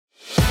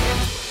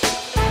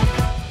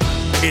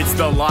It's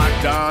the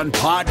Locked On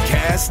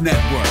Podcast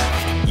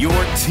Network, your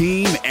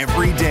team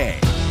every day.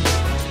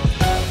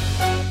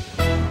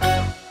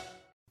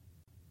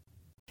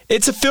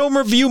 It's a Film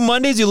Review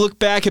Mondays. You look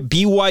back at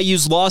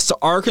BYU's loss to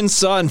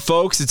Arkansas, and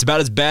folks, it's about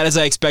as bad as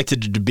I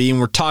expected it to be, and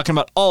we're talking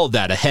about all of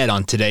that ahead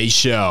on today's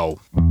show.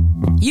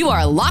 You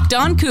are Locked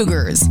On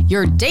Cougars,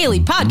 your daily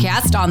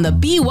podcast on the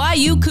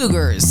BYU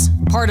Cougars,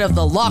 part of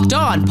the Locked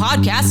On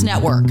Podcast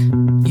Network,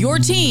 your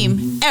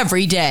team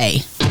every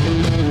day.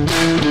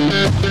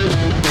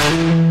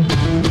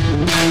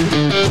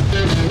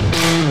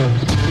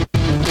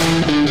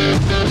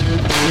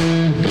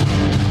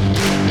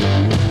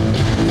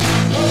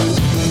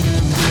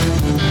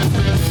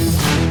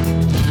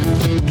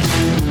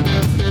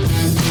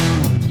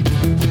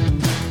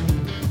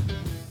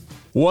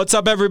 What's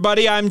up,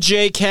 everybody? I'm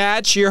Jake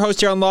Hatch, your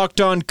host here on Locked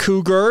On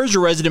Cougars,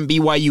 your resident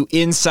BYU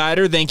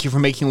insider. Thank you for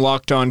making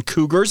Locked On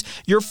Cougars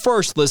your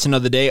first listen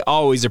of the day.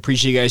 Always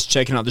appreciate you guys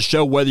checking out the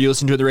show, whether you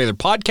listen to it in the regular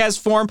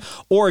podcast form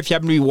or if you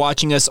happen to be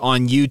watching us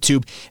on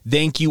YouTube.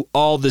 Thank you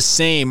all the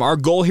same. Our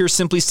goal here,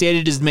 simply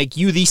stated, is to make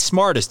you the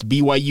smartest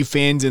BYU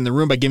fans in the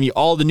room by giving you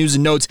all the news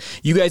and notes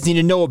you guys need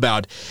to know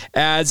about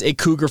as a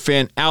Cougar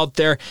fan out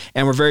there.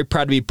 And we're very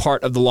proud to be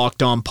part of the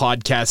Locked On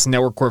Podcast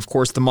Network, where, of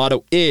course, the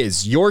motto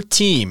is your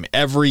team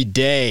every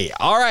day.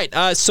 All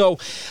right, so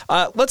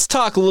let's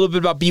talk a little bit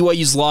about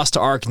BYU's loss to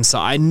Arkansas.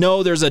 I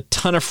know there's a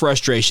ton of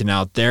frustration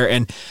out there,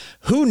 and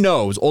who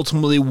knows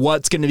ultimately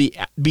what's going to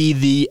be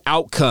the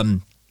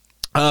outcome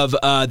of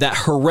that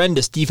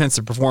horrendous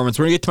defensive performance.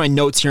 We're going to get to my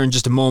notes here in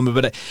just a moment,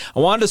 but I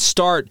wanted to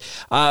start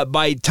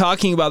by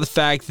talking about the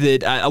fact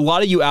that a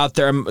lot of you out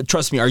there,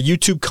 trust me, our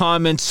YouTube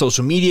comments,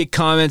 social media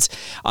comments,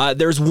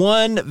 there's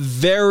one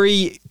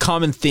very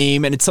common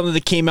theme, and it's something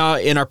that came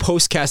out in our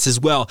postcast as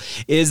well,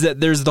 is that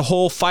there's the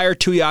whole fire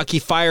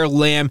Tuiaki, fire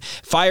Lamb,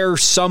 fire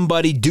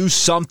somebody, do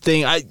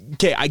something. I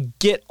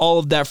get all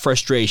of that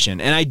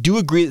frustration, and I do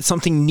agree that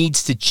something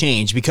needs to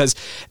change because,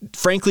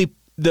 frankly,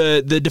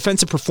 the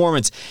defensive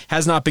performance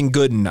has not been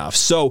good enough.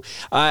 So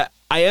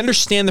I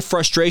understand the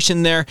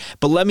frustration there,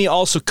 but let me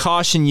also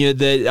caution you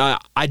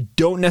that I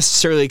don't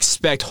necessarily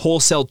expect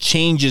wholesale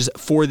changes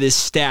for this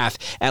staff,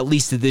 at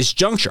least at this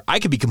juncture. I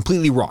could be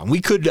completely wrong.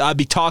 We could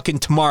be talking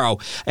tomorrow,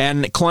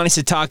 and Kalani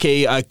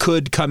Sitake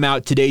could come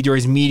out today during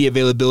his media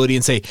availability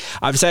and say,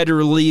 I've decided to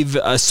relieve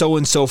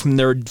so-and-so from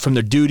their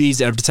duties,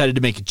 and I've decided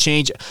to make a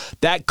change.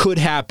 That could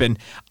happen.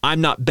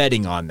 I'm not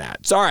betting on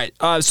that. So, all right,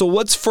 so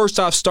let's first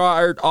off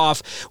start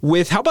off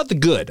with, how about the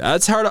good?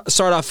 Let's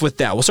start off with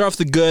that. We'll start off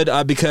with the good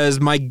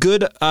because my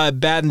good,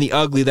 bad, and the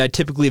ugly that I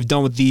typically have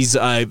done with these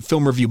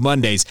Film Review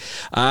Mondays,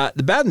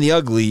 the bad and the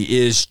ugly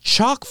is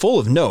chock full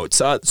of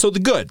notes. So the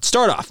good,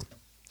 start off.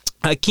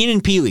 Keenan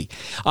Peely,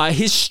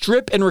 his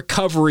strip and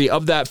recovery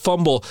of that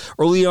fumble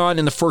early on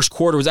in the first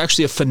quarter was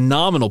actually a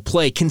phenomenal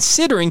play,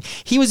 considering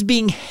he was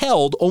being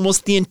held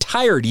almost the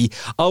entirety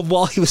of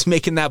while he was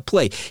making that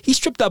play. He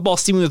stripped that ball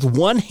seemingly with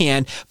one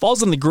hand,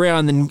 falls on the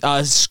ground,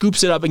 then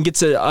scoops it up and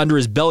gets it under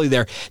his belly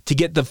there to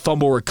get the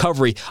fumble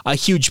recovery. A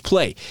huge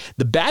play.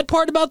 The bad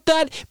part about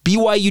that,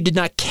 BYU did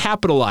not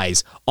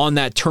capitalize on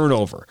that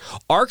turnover.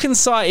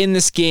 Arkansas in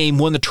this game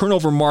won the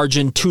turnover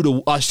margin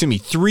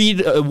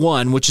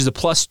 3-1, which is a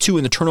 +2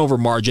 in the turnover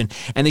margin,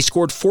 and they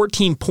scored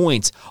 14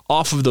 points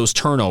off of those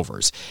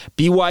turnovers.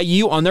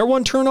 BYU, on their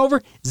one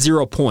turnover,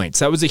 0 points.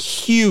 That was a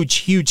huge,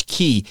 huge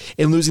key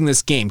in losing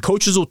this game.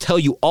 Coaches will tell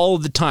you all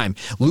of the time,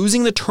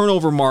 losing the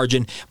turnover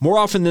margin, more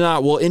often than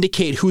not, will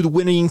indicate who the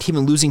winning team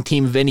and losing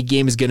team of any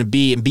game is going to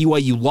be, and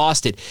BYU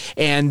lost it,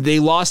 and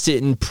they lost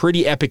it in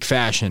pretty epic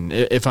fashion,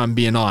 if I'm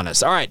being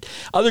honest. All right,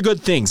 other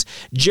good things.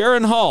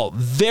 Jaren Hall,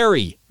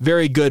 very,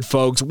 very good,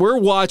 folks. We're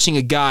watching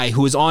a guy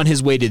who is on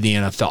his way to the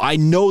NFL. I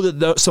know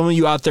that some of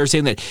you out there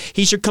saying that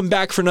he should come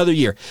back for another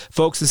year.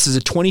 Folks, this is a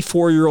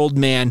 24-year-old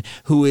man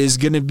who is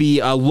going to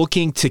be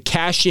looking to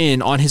cash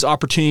in on his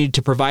opportunity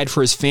to provide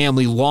for his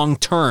family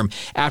long-term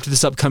after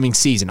this upcoming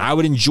season. I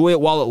would enjoy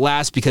it while it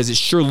lasts because it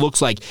sure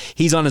looks like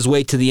he's on his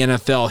way to the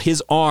NFL.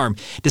 His arm,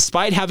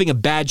 despite having a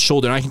bad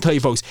shoulder, and I can tell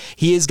you, folks,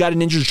 he has got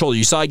an injured shoulder.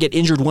 You saw it get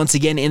injured once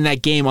again in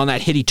that game on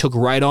that hit he took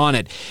right on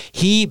it.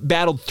 He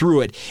battled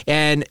through it,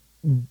 and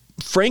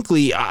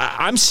frankly,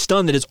 I'm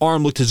stunned that his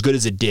arm looked as good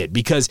as it did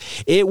because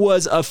it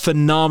was a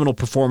phenomenal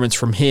performance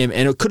from him,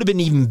 and it could have been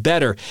even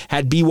better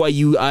had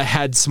BYU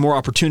had some more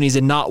opportunities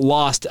and not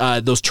lost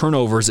those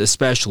turnovers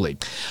especially.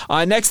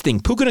 Next thing,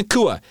 Puka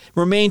Nacua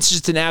remains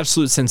just an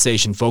absolute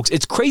sensation, folks.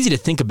 It's crazy to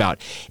think about.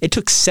 It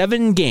took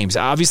 7 games.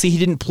 Obviously, he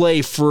didn't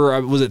play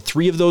for,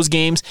 3 of those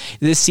games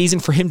this season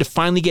for him to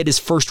finally get his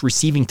first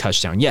receiving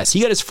touchdown. Yes, he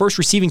got his first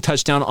receiving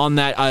touchdown on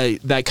that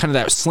kind of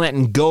that slant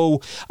and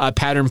go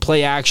pattern,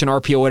 play action,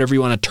 RPO, whatever whatever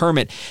you want to term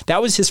it.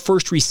 That was his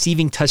first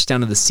receiving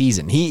touchdown of the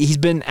season. He's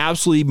been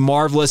absolutely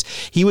marvelous.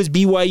 He was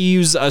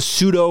BYU's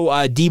pseudo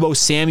Deebo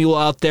Samuel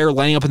out there,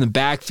 lining up in the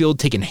backfield,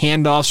 taking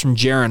handoffs from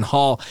Jaron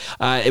Hall.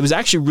 It was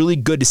actually really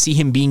good to see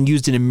him being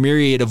used in a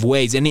myriad of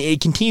ways, and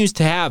it continues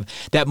to have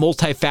that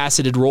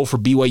multifaceted role for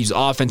BYU's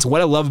offense. And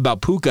what I love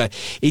about Puka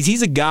is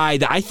he's a guy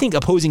that I think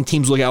opposing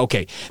teams look at,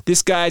 okay,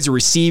 this guy's a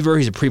receiver,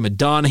 he's a prima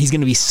donna, he's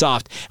going to be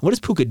soft. And what does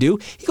Puka do?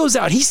 He goes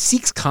out, he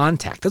seeks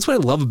contact. That's what I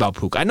love about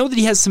Puka. I know that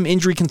he has some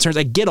injury concerns,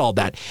 I get all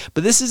that,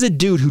 but this is a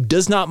dude who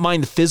does not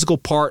mind the physical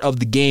part of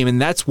the game,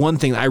 and that's one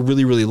thing that I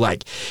really, really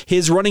like.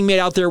 His running mate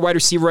out there, wide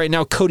receiver right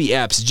now, Cody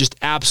Epps, is just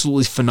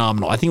absolutely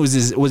phenomenal. I think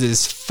it was his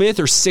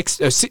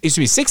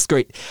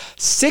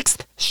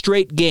sixth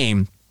straight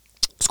game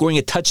scoring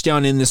a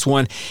touchdown in this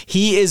one.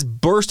 He is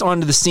burst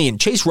onto the scene.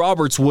 Chase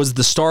Roberts was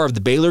the star of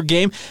the Baylor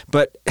game,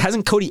 but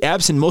hasn't Cody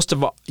Epps in most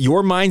of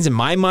your minds and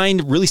my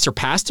mind really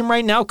surpassed him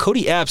right now?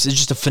 Cody Epps is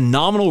just a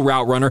phenomenal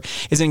route runner,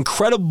 is an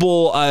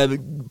incredible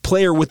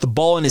player with the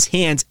ball in his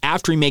hands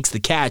after he makes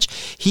the catch.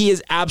 He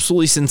is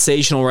absolutely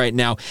sensational right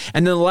now.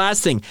 And then the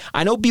last thing,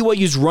 I know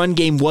BYU's run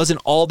game wasn't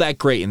all that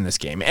great in this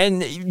game,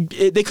 and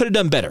they could have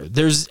done better.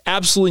 There's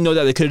absolutely no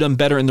doubt they could have done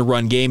better in the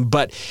run game,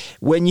 but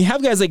when you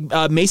have guys like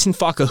Mason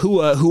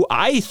Fakahua, who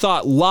I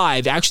thought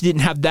live actually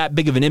didn't have that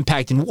big of an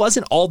impact and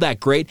wasn't all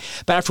that great,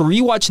 but after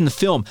rewatching the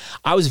film,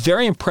 I was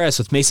very impressed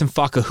with Mason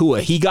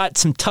Fakahua. He got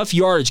some tough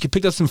yardage, he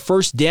picked up some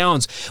first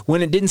downs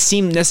when it didn't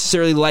seem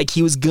necessarily like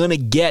he was going to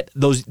get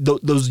those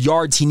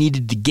yards he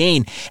needed to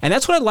gain, and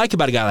that's what I like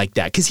about a guy like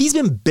that, because he's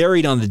been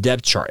buried on the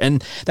depth chart,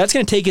 and that's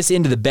going to take us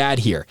into the bad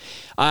here.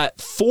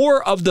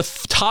 4 of the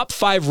top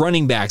 5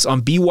 running backs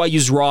on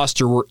BYU's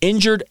roster were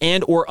injured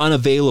and or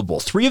unavailable.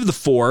 3 of the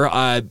 4,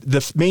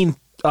 the main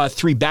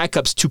 3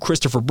 backups to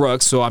Christopher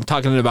Brooks, so I'm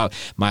talking about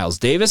Miles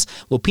Davis,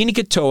 Lopini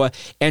Katoa,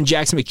 and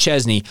Jackson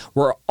McChesney,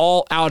 were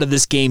all out of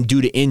this game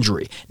due to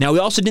injury. Now, we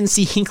also didn't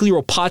see Hinckley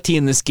Ropati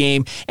in this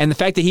game, and the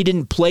fact that he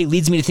didn't play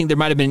leads me to think there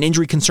might have been an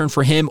injury concern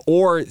for him,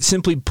 or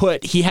simply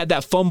put, he had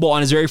that fumble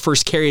on his very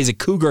first carry as a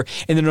Cougar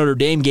in the Notre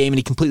Dame game, and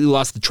he completely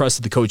lost the trust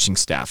of the coaching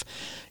staff.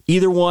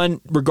 Either one,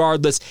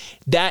 regardless,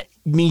 that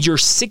means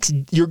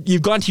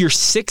you've gone to your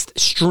 6th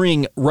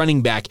string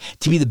running back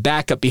to be the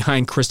backup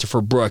behind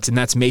Christopher Brooks, and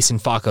that's Mason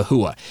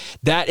Fakahua.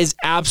 That is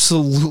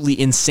absolutely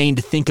insane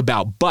to think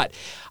about, but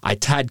I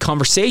had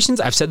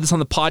conversations, I've said this on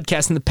the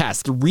podcast in the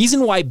past. The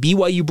reason why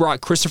BYU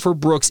brought Christopher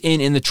Brooks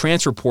in the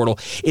transfer portal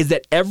is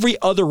that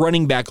every other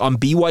running back on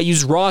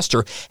BYU's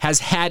roster has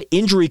had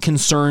injury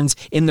concerns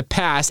in the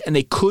past, and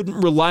they couldn't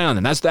rely on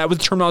them. That was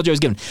the terminology I was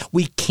given.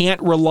 We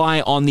can't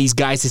rely on these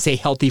guys to stay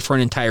healthy for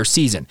an entire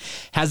season.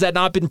 Has that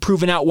not been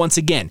proven out once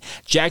again?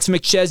 Jackson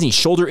McChesney,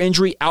 shoulder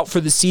injury, out for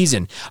the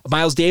season.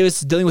 Miles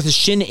Davis is dealing with a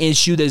shin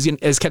issue that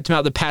has kept him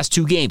out the past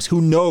 2 games.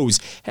 Who knows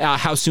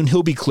how soon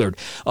he'll be cleared.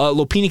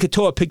 Lopini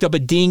Katoa picked up a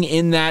ding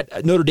in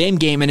that Notre Dame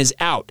game and is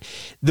out.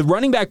 The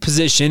running back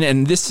position,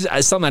 and this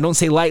is something I don't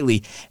say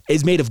lightly,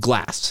 is made of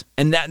glass.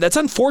 And that's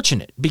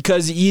unfortunate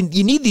because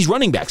you need these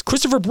running backs.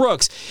 Christopher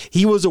Brooks,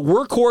 he was a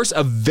workhorse,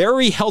 a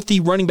very healthy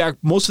running back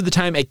most of the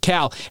time at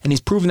Cal, and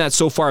he's proven that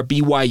so far at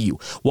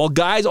BYU. While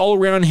guys all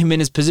around him in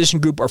his position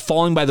group are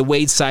falling by the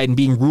wayside and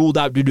being ruled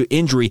out due to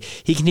injury,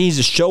 he continues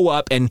to show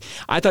up, and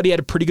I thought he had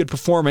a pretty good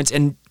performance,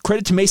 and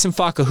credit to Mason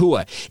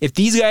Fakahua. If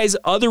these guys,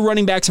 other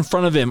running backs in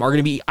front of him, are going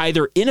to be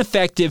either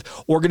ineffective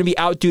or going to be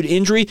out due to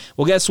injury,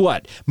 well, guess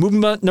what?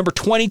 Moving number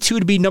 22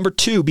 to be number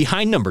 2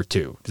 behind number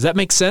 2. Does that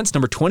make sense?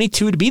 Number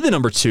 22 to be the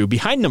number 2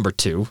 behind number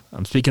 2.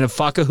 I'm speaking of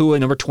Fakahua,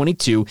 number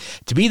 22,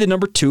 to be the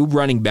number 2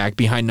 running back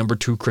behind number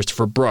 2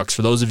 Christopher Brooks,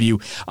 for those of you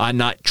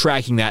not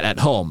tracking that at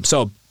home.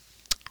 So,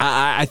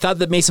 I thought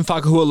that Mason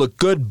Fakahua looked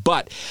good,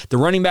 but the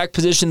running back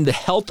position, the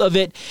health of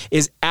it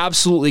is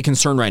absolutely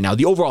concerned right now.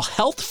 The overall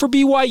health for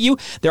BYU,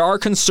 there are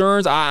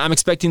concerns. I'm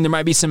expecting there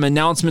might be some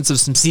announcements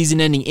of some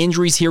season-ending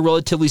injuries here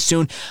relatively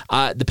soon.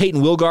 The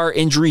Peyton Wilgar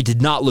injury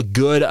did not look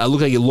good. It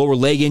looked like a lower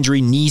leg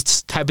injury, knee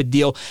type of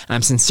deal, and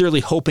I'm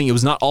sincerely hoping it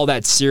was not all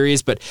that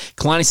serious, but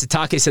Kalani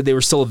Sitake said they were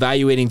still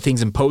evaluating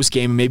things in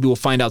postgame, and maybe we'll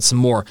find out some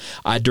more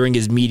during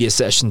his media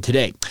session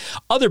today.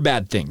 Other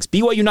bad things.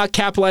 BYU not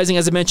capitalizing,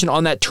 as I mentioned,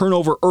 on that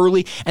turnover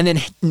early, and then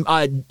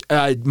Ammon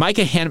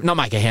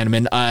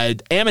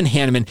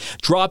Hanneman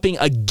dropping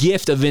a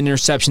gift of an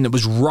interception that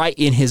was right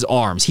in his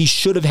arms. He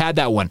should have had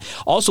that one.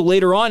 Also,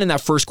 later on in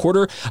that first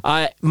quarter,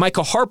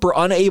 Micah Harper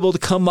unable to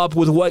come up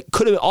with what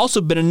could have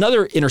also been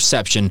another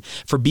interception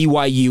for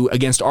BYU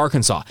against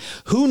Arkansas.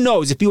 Who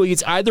knows if BYU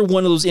gets either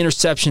one of those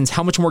interceptions,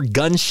 how much more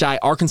gun-shy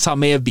Arkansas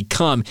may have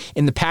become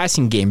in the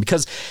passing game,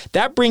 because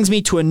that brings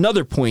me to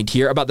another point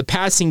here about the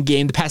passing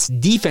game, the pass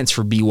defense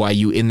for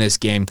BYU in this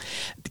game.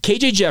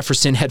 KJ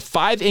Jefferson had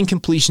 5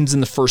 incompletions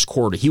in the first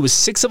quarter. He was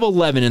 6 of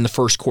 11 in the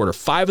first quarter.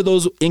 5 of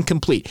those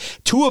incomplete.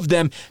 2 of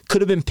them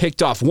could have been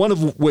picked off, one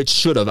of which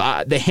should have.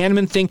 The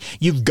Hanneman thing,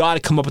 you've got to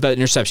come up with that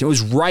interception. It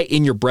was right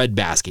in your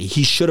breadbasket.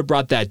 He should have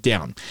brought that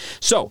down.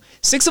 So,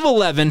 6 of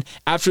 11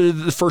 after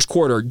the first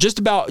quarter, just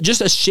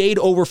a shade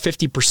over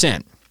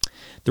 50%.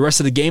 The rest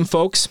of the game,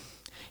 folks,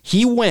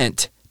 he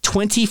went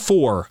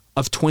 24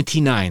 of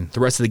 29 the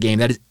rest of the game.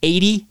 That is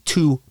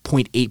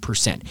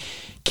 82.8%.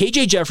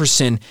 KJ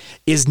Jefferson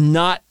is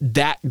not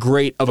that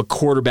great of a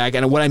quarterback,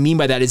 and what I mean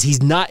by that is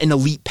he's not an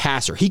elite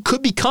passer. He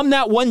could become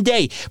that one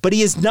day, but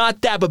he is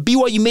not that. But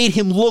BYU made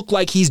him look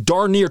like he's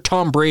darn near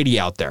Tom Brady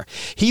out there.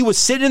 He was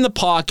sitting in the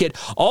pocket,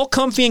 all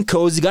comfy and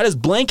cozy, got his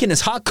blanket and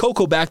his hot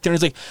cocoa back there,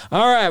 and he's like,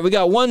 all right, we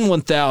got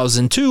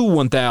 1,000, 2,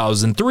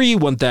 1,000, 3,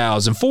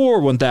 1,000,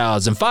 4,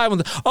 1,000, 5,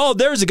 1,000. Oh,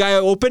 there's a guy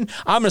open.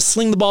 I'm going to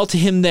sling the ball to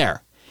him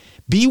there.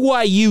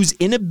 BYU's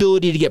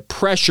inability to get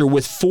pressure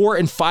with 4-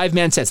 and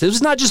 5-man sets. This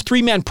was not just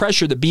 3-man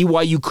pressure that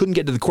BYU couldn't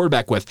get to the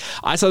quarterback with.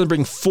 I saw them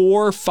bring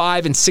 4,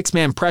 5, and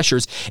 6-man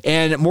pressures,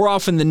 and more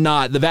often than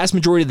not, the vast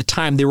majority of the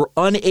time, they were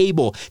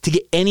unable to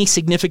get any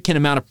significant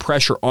amount of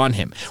pressure on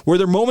him. Were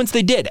there moments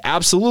they did?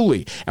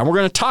 Absolutely. And we're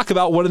going to talk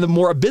about one of the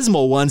more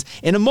abysmal ones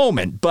in a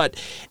moment.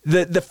 But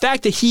the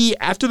fact that he,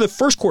 after the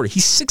first quarter,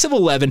 he's 6 of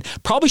 11,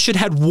 probably should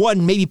have had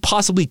 1, maybe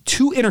possibly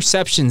 2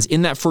 interceptions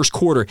in that first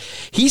quarter.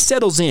 He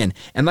settles in,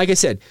 and like I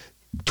said,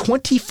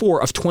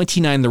 24 of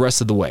 29 the rest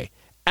of the way.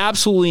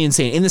 Absolutely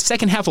insane. In the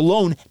second half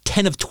alone,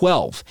 10 of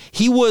 12.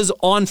 He was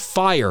on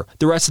fire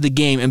the rest of the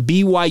game, and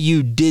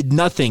BYU did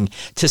nothing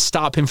to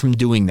stop him from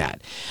doing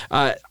that.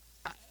 I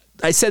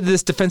said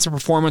this defensive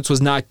performance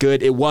was not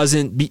good. It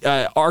wasn't.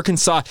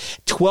 Arkansas,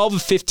 12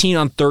 of 15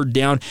 on third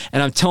down,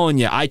 and I'm telling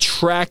you, I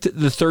tracked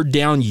the third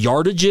down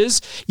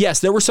yardages.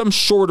 Yes, there were some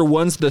shorter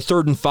ones, the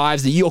 3rd and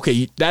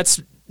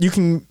 5s. You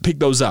can pick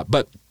those up,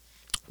 but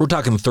we're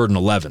talking 3rd and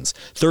 11s,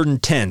 3rd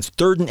and 10s,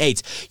 3rd and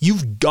 8s.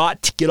 You've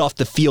got to get off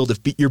the field if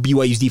you're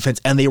BYU's defense,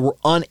 and they were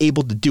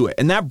unable to do it.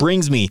 And that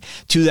brings me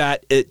to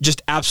that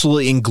just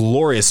absolutely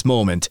inglorious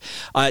moment.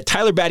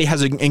 Tyler Batty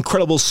has an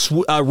incredible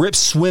rip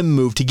swim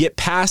move to get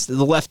past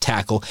the left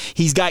tackle.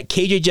 He's got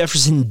KJ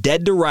Jefferson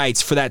dead to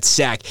rights for that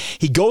sack.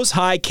 He goes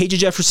high. KJ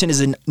Jefferson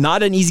is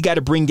not an easy guy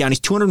to bring down. He's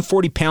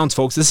 240 pounds,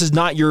 folks. This is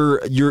not your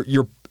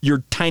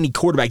tiny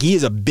quarterback. He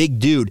is a big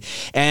dude.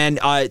 And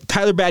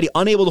Tyler Batty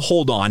unable to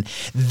hold on.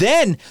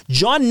 Then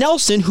John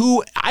Nelson,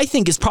 who I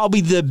think is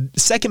probably the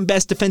second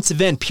best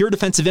defensive end, pure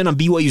defensive end on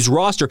BYU's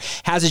roster,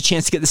 has a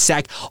chance to get the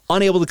sack,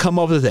 unable to come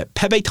up with it.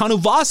 Pepe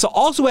Tanuvasa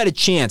also had a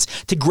chance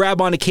to grab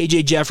onto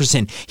KJ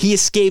Jefferson. He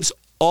escapes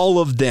all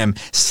of them,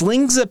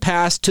 slings a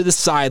pass to the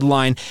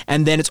sideline,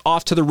 and then it's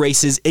off to the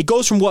races. It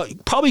goes from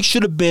what probably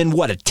should have been, a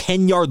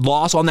 10-yard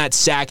loss on that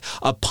sack,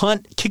 a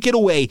punt, kick it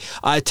away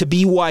to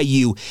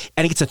BYU,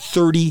 and it gets a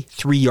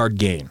 33-yard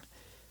gain.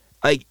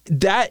 Like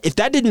that, if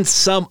that didn't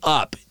sum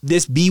up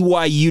this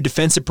BYU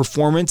defensive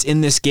performance in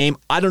this game,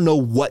 I don't know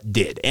what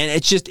did. And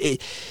it's just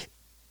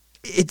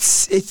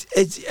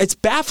it's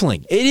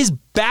baffling. It is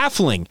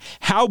baffling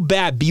how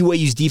bad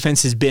BYU's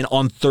defense has been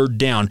on third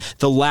down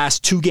the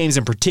last 2 games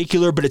in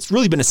particular, but it's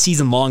really been a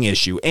season-long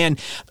issue.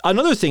 And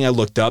another thing I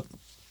looked up,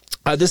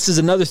 this is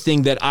another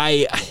thing that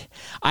I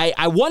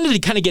wanted to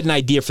kind of get an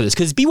idea for this,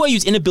 because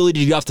BYU's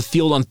inability to get off the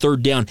field on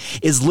third down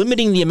is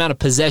limiting the amount of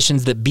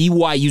possessions that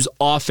BYU's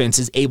offense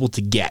is able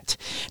to get.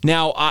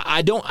 Now,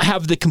 I don't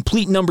have the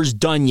complete numbers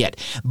done yet,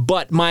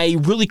 but my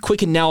really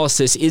quick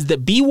analysis is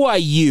that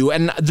BYU,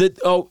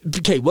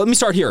 let me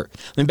start here.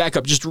 Let me back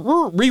up, just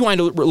rewind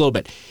a little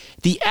bit.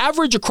 The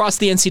average across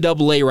the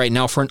NCAA right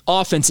now for an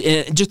offense,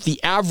 just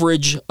the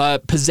average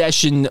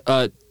possession,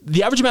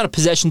 the average amount of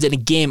possessions in a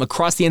game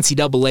across the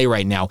NCAA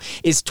right now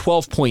is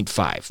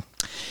 12.5.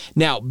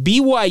 Now,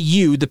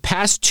 BYU, the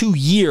past 2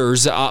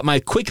 years,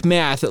 my quick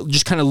math,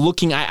 just kind of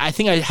looking, I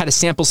think I had a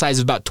sample size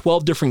of about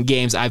 12 different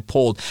games I've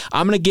polled.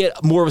 I'm going to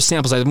get more of a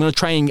sample size. I'm going to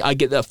try and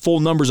get the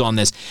full numbers on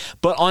this.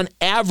 But on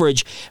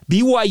average,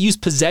 BYU's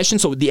possession,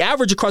 so the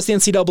average across the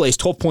NCAA is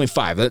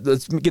 12.5.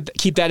 Let's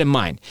keep that in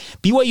mind.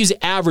 BYU's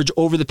average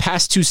over the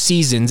past 2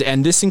 seasons,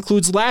 and this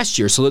includes last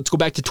year, so let's go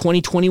back to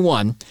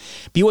 2021,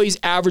 BYU's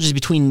average is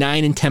between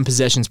 9 and 10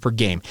 possessions per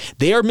game.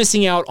 They are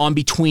missing out on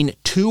between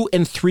 2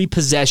 and 3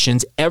 possessions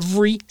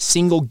every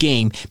single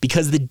game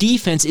because the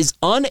defense is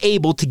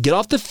unable to get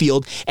off the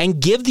field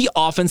and give the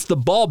offense the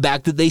ball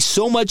back that they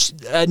so much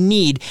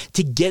need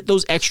to get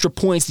those extra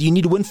points that you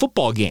need to win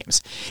football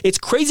games. It's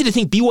crazy to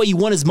think BYU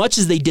won as much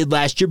as they did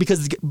last year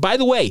because, by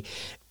the way,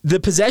 the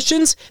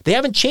possessions, they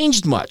haven't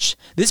changed much.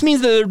 This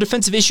means that there are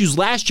defensive issues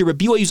last year, but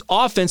BYU's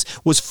offense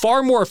was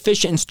far more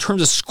efficient in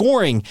terms of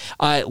scoring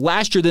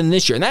last year than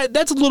this year. And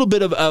that's a little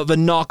bit of a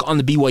knock on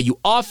the BYU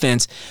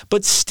offense,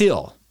 but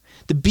still,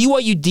 the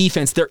BYU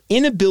defense, their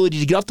inability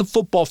to get off the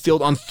football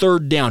field on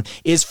third down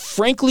is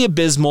frankly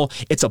abysmal.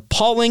 It's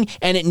appalling,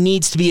 and it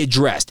needs to be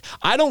addressed.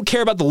 I don't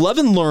care about the love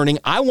and learning.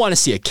 I want to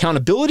see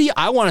accountability.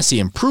 I want to see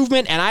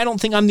improvement, and I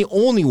don't think I'm the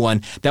only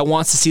one that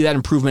wants to see that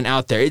improvement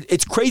out there.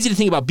 It's crazy to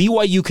think about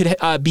BYU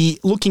could be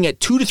looking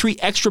at 2 to 3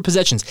 extra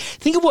possessions.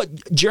 Think of what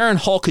Jaron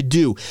Hall could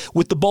do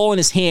with the ball in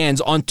his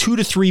hands on 2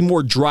 to 3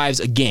 more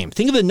drives a game.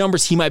 Think of the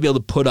numbers he might be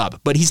able to put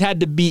up, but he's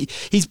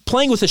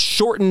playing with a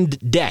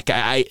shortened deck,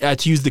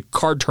 to use the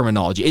card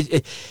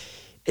terminology.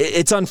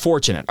 It's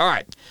unfortunate. All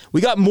right, we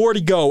got more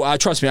to go.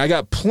 Trust me, I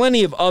got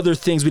plenty of other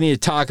things we need to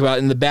talk about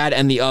in the bad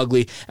and the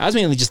ugly. That's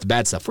mainly just the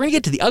bad stuff. We're going to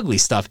get to the ugly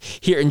stuff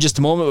here in just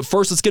a moment, but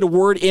first, let's get a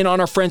word in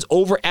on our friends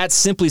over at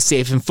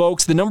SimpliSafe. And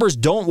folks, the numbers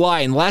don't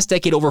lie. In the last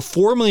decade, over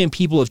 4 million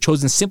people have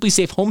chosen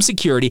SimpliSafe Home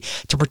Security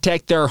to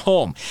protect their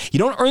home. You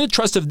don't earn the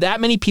trust of that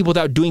many people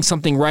without doing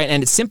something right,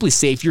 and at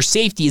SimpliSafe, your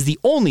safety is the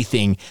only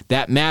thing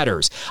that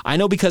matters. I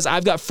know because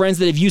I've got friends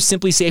that have used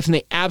SimpliSafe, and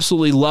they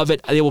absolutely love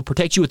it. They will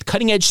protect you with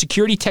cutting-edge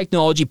security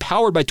technology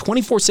powered by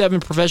 24/7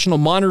 professional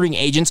monitoring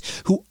agents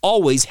who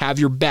always have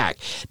your back.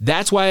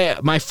 That's why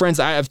my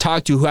friends I have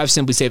talked to who have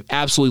SimpliSafe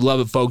absolutely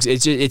love it, folks.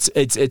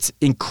 It's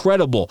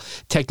incredible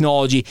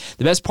technology.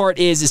 The best part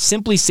is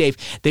SimpliSafe.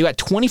 They've got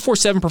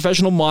 24/7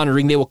 professional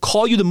monitoring. They will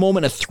call you the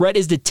moment a threat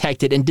is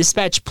detected and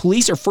dispatch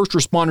police or first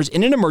responders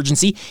in an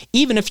emergency,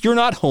 even if you're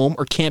not home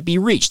or can't be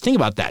reached. Think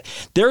about that.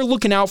 They're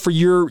looking out for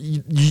your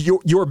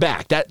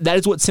back. That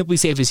is what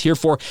SimpliSafe is here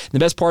for. And the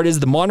best part is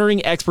the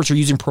monitoring experts are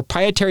using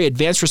proprietary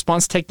advanced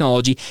response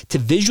technology to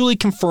visually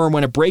confirm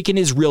when a break-in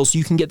is real so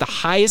you can get the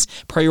highest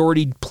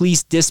priority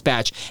police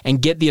dispatch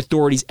and get the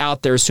authorities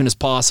out there as soon as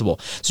possible.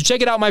 So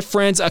check it out, my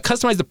friends.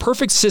 Customize the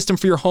perfect system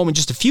for your home in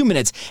just a few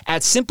minutes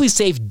at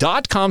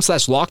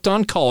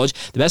simplisafe.com/lockedoncollege.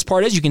 The best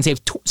part is you can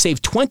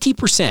save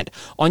 20%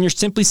 on your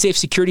SimpliSafe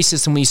security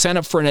system when you sign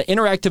up for an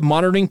interactive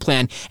monitoring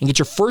plan and get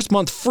your first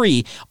month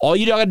free. All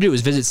you got to do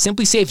is visit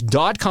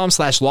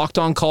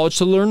simplisafe.com/lockedoncollege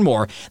to learn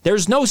more.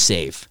 There's no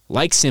safe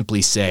like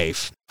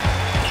SimpliSafe.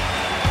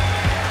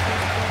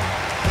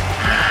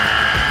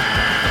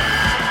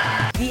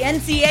 The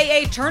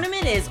NCAA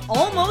tournament is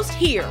almost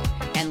here,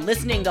 and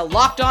listening to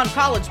Locked On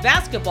College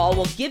Basketball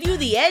will give you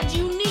the edge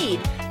you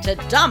need to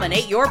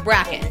dominate your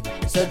bracket.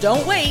 So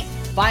don't wait.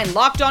 Find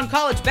Locked On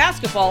College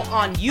Basketball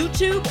on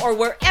YouTube or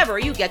wherever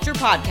you get your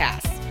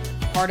podcasts.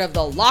 Part of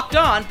the Locked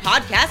On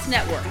Podcast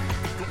Network.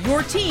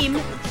 Your team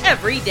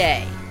every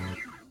day.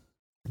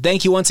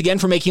 Thank you once again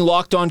for making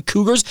Locked On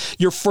Cougars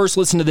your first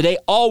listen of the day.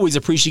 Always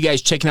appreciate you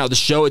guys checking out the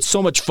show. It's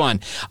so much fun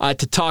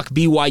to talk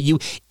BYU,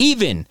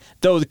 even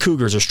though the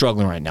Cougars are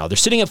struggling right now. They're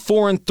sitting at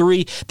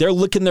 4-3. They're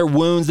licking their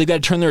wounds. They've got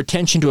to turn their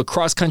attention to a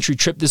cross-country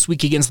trip this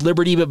week against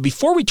Liberty. But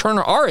before we turn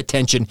our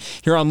attention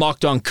here on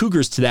Locked On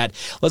Cougars to that,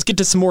 let's get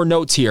to some more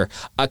notes here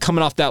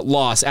coming off that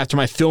loss after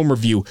my film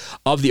review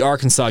of the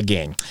Arkansas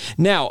game.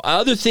 Now,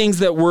 other things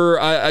that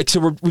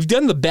we've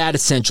done the bad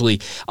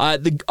essentially.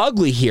 The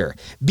ugly here.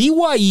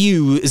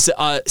 BYU's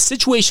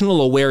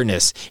situational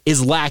awareness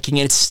is lacking,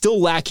 and it's still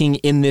lacking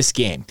in this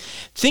game.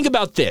 Think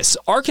about this.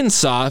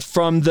 Arkansas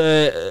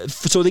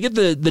so they get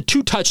the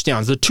two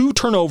touchdowns, the two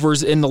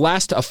turnovers in the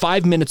last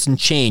 5 minutes and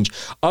change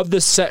of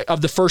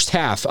the first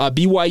half.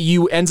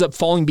 BYU ends up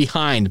falling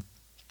behind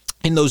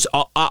in those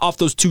off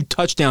those two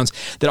touchdowns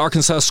that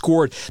Arkansas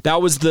scored.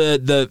 That was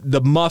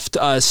the muffed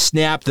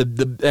snap,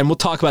 and we'll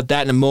talk about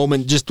that in a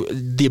moment, just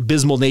the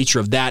abysmal nature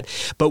of that.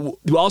 But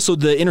also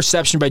the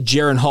interception by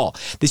Jaron Hall.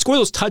 They score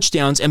those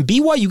touchdowns, and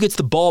BYU gets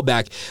the ball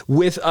back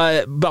with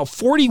about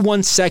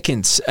 41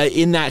 seconds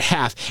in that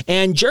half,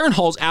 and Jaron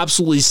Hall's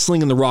absolutely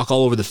slinging the rock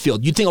all over the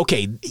field. You'd think,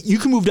 okay, you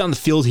can move down the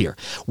field here.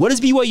 What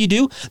does BYU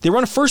do? They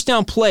run a first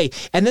down play,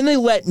 and then they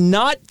let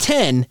not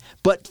 10,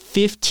 but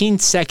 15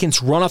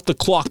 seconds run off the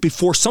clock before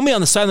somebody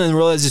on the sideline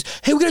realizes,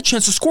 hey, we got a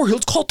chance to score here.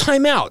 Let's call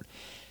timeout.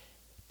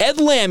 Ed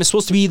Lamb is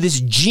supposed to be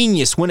this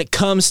genius when it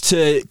comes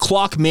to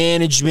clock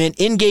management,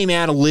 in-game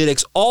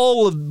analytics,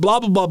 all of blah,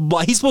 blah, blah,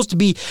 blah. He's supposed to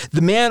be the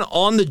man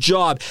on the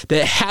job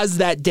that has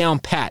that down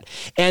pat.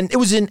 And it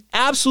was an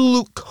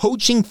absolute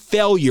coaching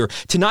failure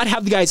to not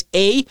have the guys,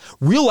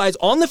 realize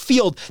on the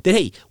field that,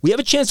 hey, we have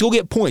a chance to go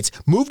get points,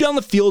 move down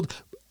the field,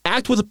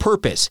 act with a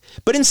purpose.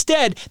 But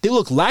instead, they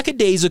look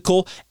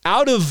lackadaisical,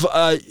 out of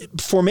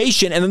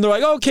formation, and then they're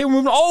like, okay, we're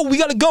moving. Oh, we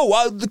got to go.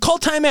 Call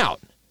timeout.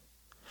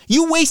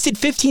 You wasted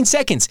 15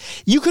 seconds.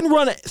 You can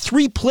run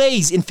 3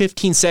 plays in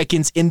 15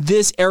 seconds in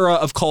this era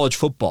of college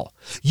football.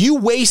 You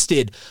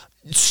wasted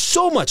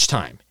so much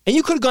time. And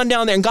you could have gone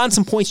down there and gotten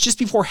some points just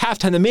before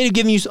halftime that may have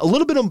given you a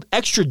little bit of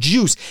extra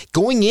juice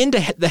going into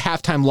the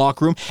halftime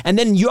locker room, and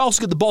then you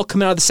also get the ball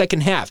coming out of the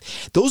second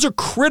half. Those are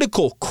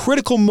critical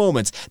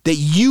moments that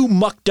you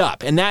mucked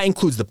up, and that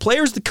includes the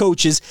players, the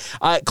coaches.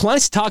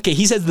 Kalani Sitake,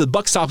 he says the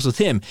buck stops with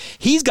him.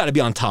 He's got to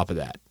be on top of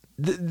that.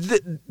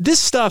 This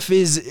stuff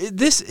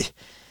is...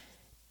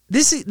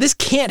 This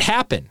can't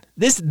happen.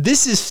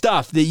 This is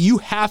stuff that you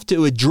have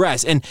to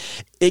address, and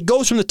it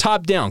goes from the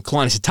top down.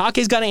 Kalani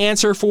Sitake's got to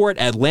answer for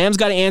it. Ed Lamb's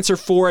got to answer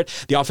for it.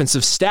 The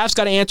offensive staff's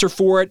got to answer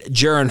for it.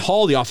 Jaron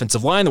Hall, the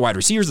offensive line, the wide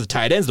receivers, the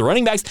tight ends, the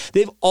running backs,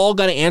 they've all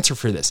got to answer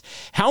for this.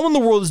 How in the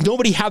world does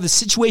nobody have the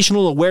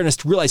situational awareness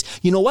to realize,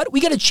 you know what,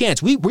 we got a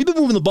chance. We've been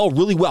moving the ball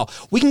really well.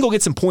 We can go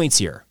get some points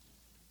here.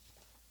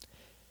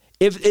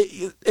 If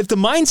the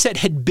mindset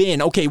had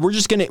been, okay, we're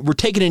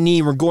taking a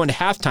knee, we're going to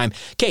halftime,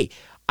 okay,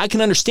 I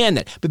can understand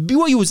that. But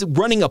BYU was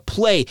running a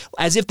play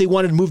as if they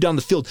wanted to move down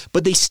the field,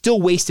 but they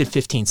still wasted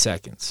 15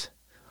 seconds.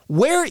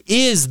 Where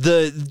is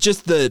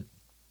the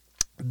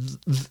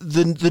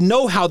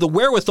know-how, the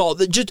wherewithal,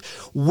 that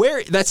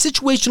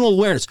situational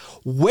awareness?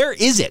 Where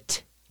is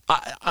it?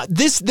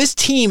 this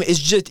team is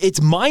just,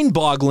 it's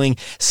mind-boggling,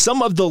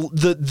 some of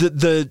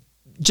the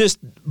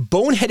just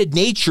boneheaded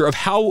nature of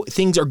how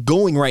things are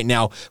going right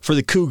now for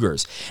the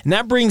Cougars. And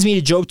that brings me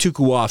to Joe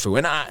Tukuafu.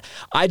 And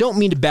I don't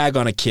mean to bag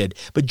on a kid,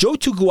 but Joe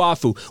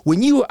Tukuafu,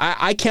 when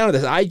I counted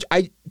this,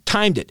 I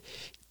timed it.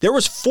 There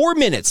was 4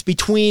 minutes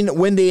between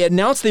when they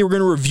announced they were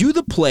going to review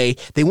the play,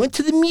 they went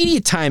to the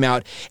media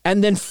timeout,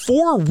 and then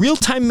 4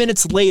 real-time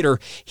minutes later,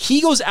 he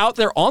goes out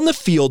there on the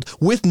field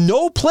with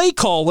no play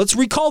call. Let's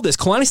recall this.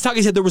 Kalani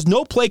Sitake said there was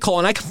no play call,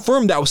 and I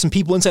confirmed that with some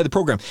people inside the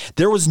program.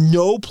 There was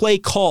no play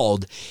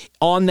called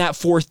on that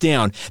 4th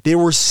down. They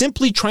were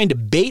simply trying to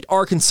bait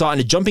Arkansas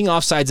into jumping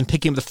offsides and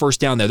picking up the first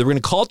down there. They were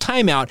going to call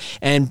timeout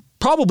and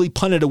probably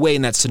punt it away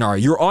in that scenario.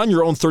 You're on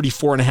your own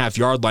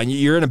 34.5-yard line.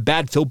 You're in a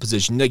bad field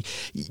position. Like,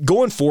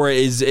 going for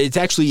it it's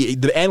actually,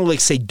 the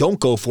analytics say don't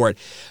go for it.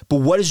 But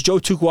what does Joe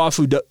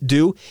Tukuafu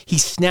do? He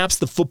snaps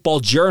the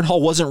football. Jaron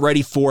Hall wasn't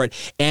ready for it,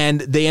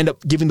 and they end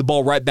up giving the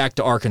ball right back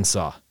to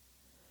Arkansas.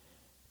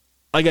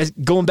 Like,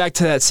 going back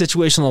to that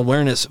situational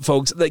awareness,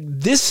 folks, like,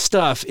 this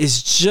stuff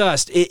is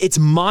just, it's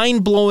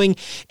mind-blowing.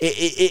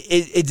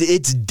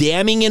 It's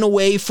damning in a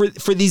way for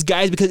these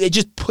guys, because it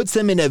just puts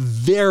them in a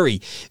very,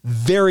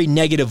 very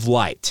negative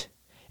light.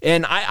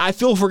 And I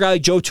feel for a guy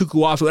like Joe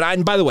Tukuafu.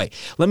 And by the way,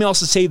 let me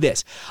also say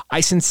this.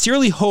 I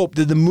sincerely hope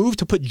that the move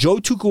to put Joe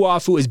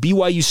Tukuafu as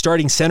BYU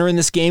starting center in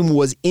this game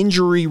was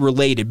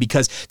injury-related,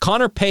 because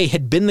Connor Pay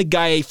had been the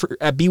guy for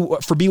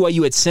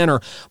BYU at center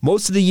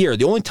most of the year.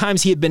 The only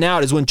times he had been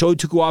out is when Joe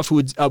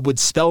Tukuafu would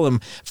spell him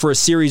for a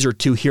series or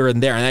two here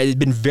and there, and that had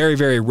been very,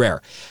 very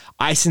rare.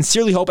 I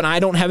sincerely hope, and I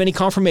don't have any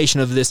confirmation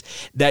of this,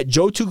 that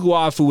Joe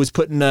Tukuafu was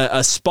put in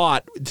a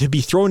spot to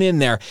be thrown in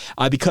there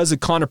because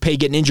of Connor Pay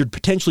getting injured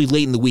potentially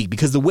late in the week.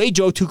 Because the way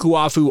Joe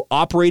Tukuafu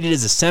operated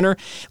as a center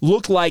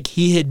looked like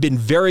he had been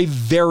very,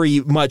 very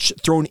much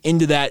thrown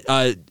into that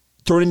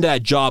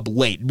job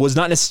late, was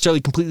not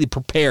necessarily completely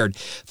prepared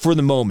for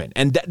the moment.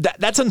 And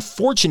that's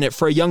unfortunate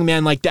for a young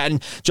man like that.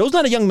 And Joe's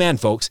not a young man,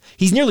 folks.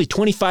 He's nearly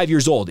 25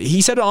 years old.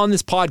 He said it on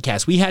this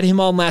podcast. We had him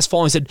on last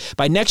fall, and he said,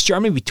 by next year,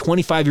 I'm going to be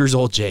 25 years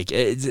old, Jake.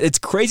 It's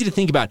crazy to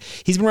think about.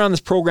 He's been around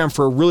this program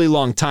for a really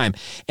long time.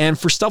 And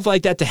for stuff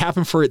like that to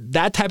happen for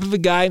that type of a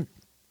guy,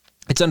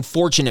 it's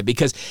unfortunate,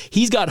 because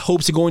he's got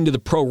hopes of going to the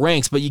pro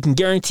ranks, but you can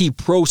guarantee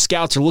pro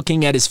scouts are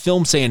looking at his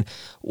film saying,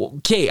 well,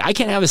 okay, I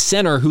can't have a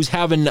center who's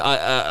having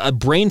a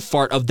brain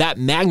fart of that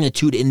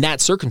magnitude in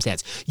that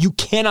circumstance. You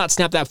cannot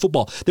snap that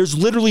football. There's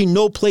literally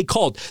no play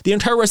called. The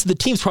entire rest of the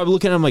team's probably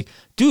looking at him like,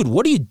 dude,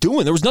 what are you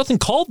doing? There was nothing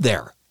called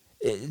there.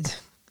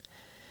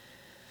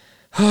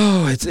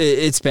 Oh,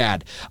 it's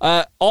bad.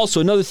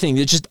 Also, another thing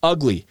that's just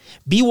ugly.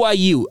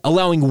 BYU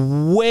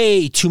allowing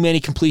way too many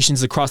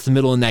completions across the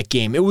middle in that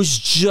game. It was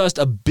just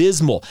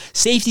abysmal.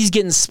 Safeties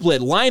getting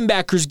split.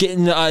 Linebackers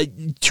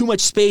getting too much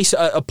space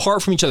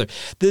apart from each other.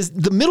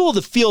 The middle of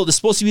the field is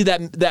supposed to be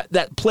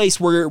that place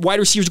where wide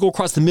receivers go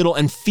across the middle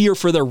and fear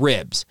for their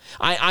ribs.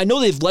 I know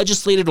they've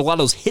legislated a lot of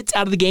those hits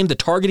out of the game, the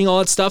targeting, all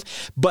that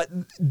stuff, but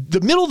the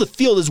middle of the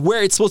field is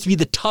where it's supposed to be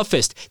the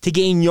toughest to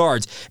gain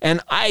yards.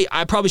 And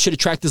I probably should have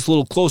tracked this a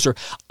little closer.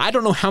 I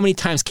don't know how many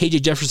times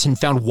KJ Jefferson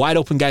found wide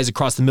open guys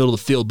across the middle of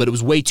the field, but it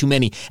was way too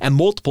many, and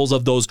multiples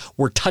of those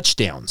were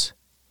touchdowns.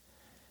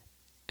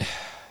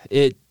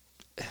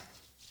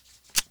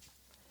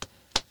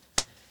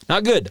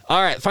 Not good. All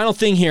right, final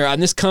thing here.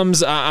 And this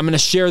comes, I'm going to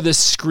share this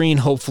screen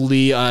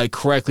hopefully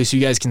correctly so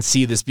you guys can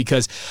see this,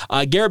 because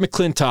Garrett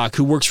McClintock,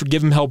 who works for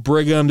Give 'em Hell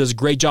Brigham, does a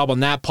great job on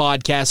that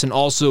podcast and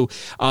also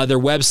their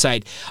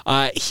website.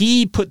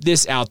 He put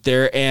this out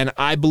there, and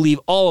I believe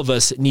all of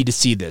us need to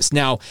see this.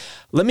 Now,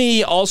 let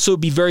me also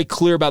be very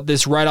clear about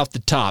this right off the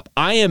top.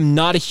 I am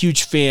not a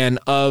huge fan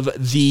of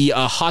the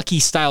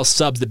hockey-style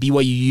subs that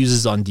BYU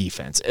uses on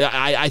defense.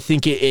 I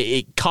think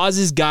it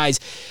causes guys,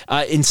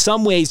 in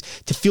some ways,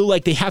 to feel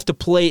like they have to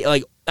play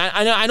like.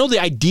 I know the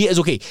idea is,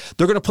 okay,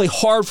 they're going to play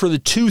hard for the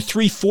 2,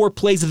 3, 4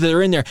 plays that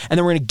they're in there, and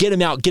then we're going to get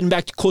them out, get them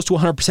back to close to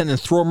 100%, and then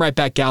throw them right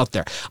back out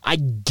there. I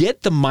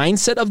get the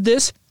mindset of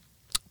this.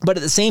 But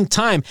at the same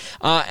time,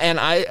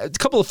 a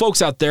couple of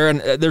folks out there, and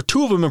there are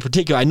 2 of them in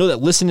particular, I know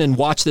that listen and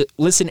watch this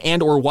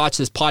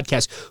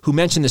podcast who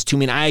mentioned this to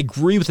me, and I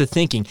agree with the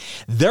thinking.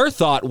 Their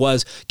thought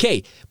was,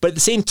 okay, but at the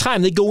same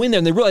time, they go in there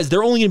and they realize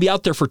they're only going to be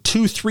out there for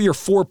 2, 3, or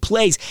 4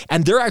 plays,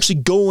 and they're actually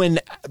going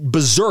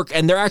berserk,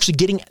 and they're actually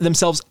getting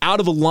themselves out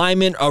of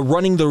alignment,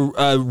 running the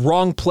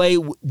wrong play,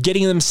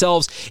 getting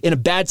themselves in a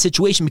bad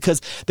situation because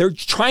they're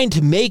trying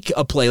to make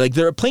a play. Like,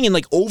 they're playing in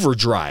like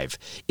overdrive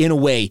in a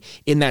way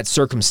in that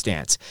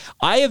circumstance.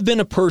 I have been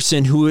a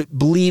person who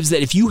believes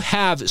that if you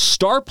have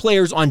star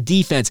players on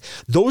defense,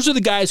 those are the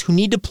guys who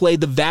need to play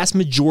the vast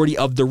majority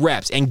of the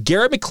reps. And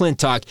Garrett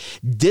McClintock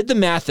did the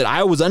math that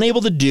I was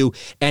unable to do,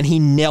 and he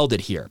nailed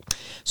it here.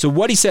 So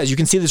what he says, you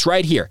can see this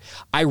right here.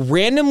 I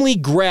randomly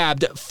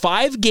grabbed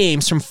 5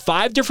 games from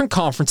 5 different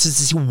conferences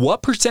to see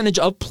what percentage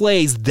of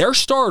plays their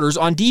starters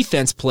on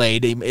defense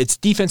played. It's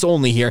defense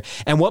only here.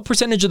 And what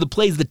percentage of the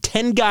plays the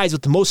 10 guys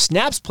with the most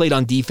snaps played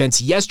on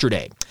defense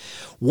yesterday.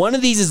 One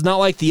of these is not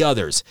like the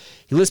others.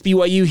 He lists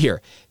BYU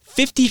here.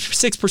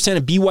 56%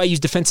 of BYU's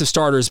defensive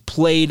starters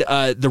played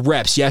the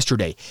reps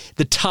yesterday.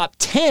 The top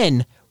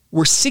 10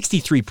 were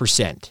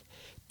 63%.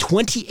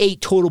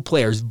 28 total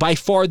players, by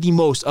far the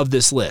most of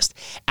this list.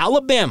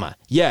 Alabama,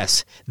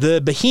 yes,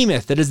 the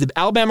behemoth that is the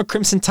Alabama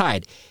Crimson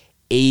Tide,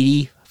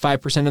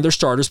 85% of their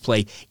starters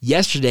play.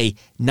 Yesterday,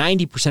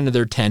 90% of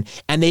their 10,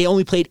 and they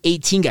only played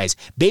 18 guys.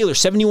 Baylor,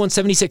 71,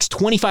 76,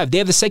 25. They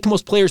have the second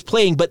most players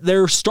playing, but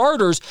their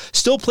starters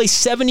still play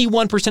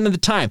 71% of the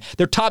time.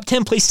 Their top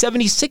 10 play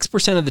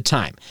 76% of the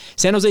time.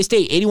 San Jose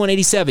State, 81,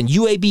 87.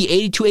 UAB,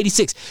 82,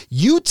 86.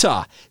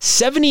 Utah,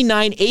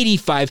 79,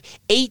 85,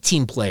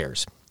 18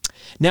 players.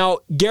 Now,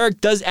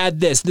 Garrick does add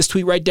this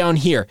tweet right down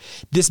here.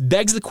 This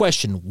begs the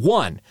question,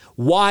 1,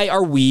 why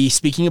are we,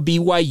 speaking of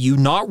BYU,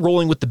 not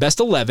rolling with the best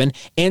 11?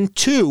 And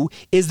 2,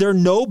 is there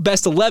no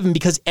best 11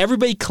 because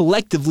everybody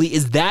collectively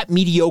is that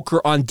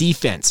mediocre on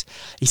defense?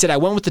 He said, I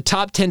went with the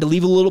top 10 to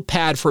leave a little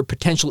pad for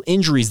potential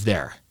injuries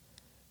there.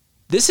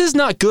 This is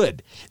not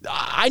good.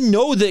 I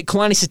know that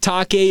Kalani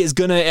Sitake is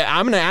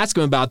I'm going to ask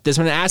him about this.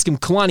 I'm going to ask him,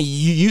 Kalani,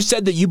 you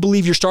said that you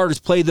believe your starters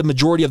play the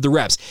majority of the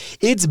reps.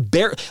 It's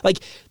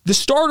the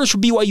starters for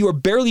BYU are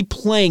barely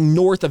playing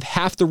north of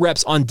half the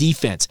reps on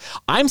defense.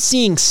 I'm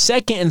seeing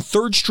second and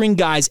third string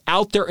guys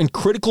out there in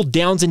critical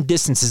downs and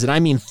distances. And I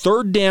mean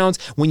third downs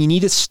when you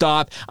need to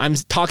stop. I'm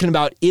talking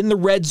about in the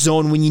red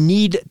zone when you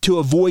need to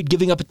avoid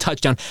giving up a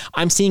touchdown.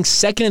 I'm seeing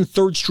second and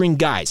third string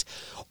guys.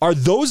 Are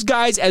those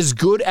guys as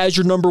good as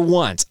your number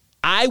ones?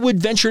 I would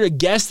venture to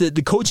guess that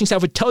the coaching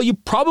staff would tell you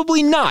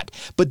probably not,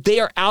 but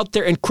they are out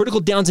there in critical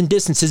downs and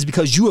distances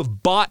because you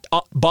have bought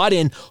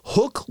in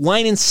hook,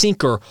 line, and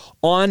sinker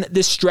on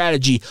this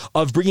strategy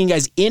of bringing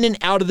guys in and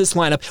out of this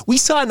lineup. We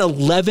saw an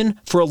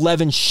 11 for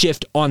 11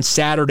 shift on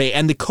Saturday,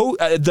 and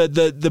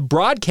the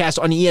broadcast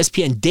on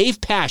ESPN, Dave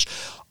Pasch,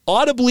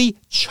 audibly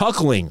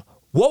chuckling.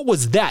 What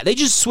was that? They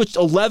just switched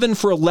 11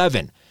 for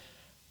 11.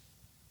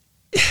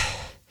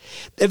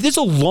 If there's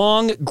a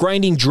long,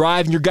 grinding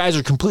drive and your guys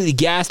are completely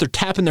gassed, they're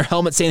tapping their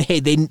helmet saying,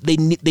 hey, they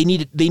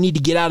need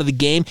to get out of the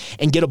game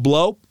and get a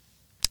blow,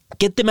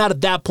 get them out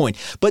at that point.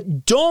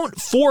 But don't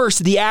force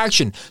the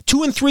action.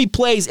 2 and 3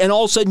 plays, and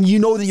all of a sudden you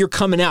know that you're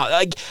coming out.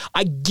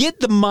 I get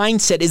the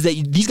mindset is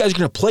that these guys are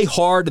going to play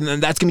hard, and then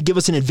that's going to give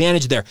us an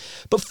advantage there.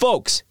 But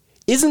folks,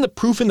 isn't the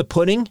proof in the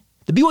pudding?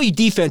 The BYU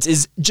defense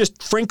is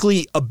just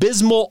frankly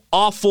abysmal,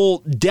 awful,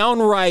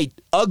 downright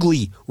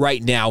ugly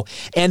right now.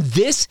 And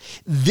this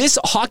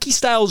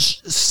hockey-style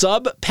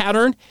sub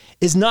pattern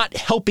is not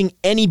helping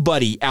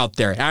anybody out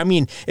there. I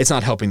mean, it's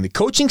not helping the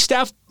coaching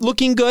staff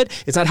looking good.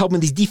 It's not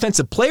helping these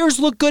defensive players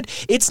look good.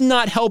 It's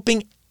not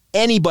helping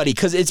anybody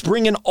because it's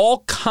bringing all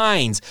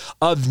kinds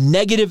of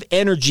negative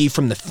energy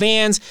from the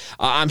fans.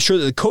 I'm sure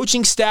that the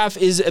coaching staff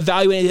is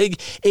evaluating.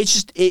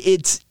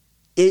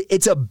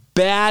 It's a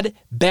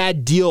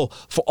bad deal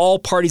for all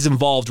parties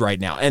involved right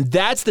now. And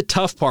that's the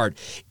tough part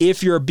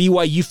if you're a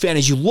BYU fan,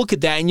 as you look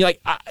at that and you're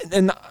like,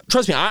 and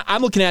trust me,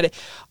 I'm looking at it,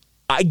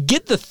 I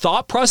get the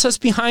thought process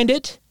behind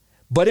it,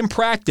 but in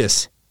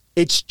practice,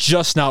 it's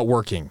just not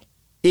working.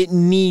 It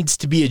needs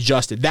to be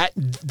adjusted.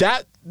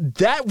 That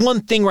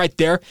one thing right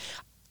there,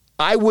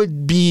 I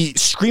would be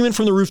screaming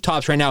from the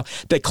rooftops right now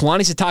that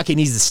Kalani Sitake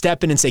needs to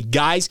step in and say,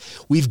 guys,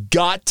 we've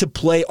got to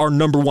play our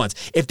number ones.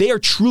 If they are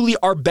truly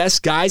our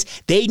best guys,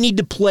 they need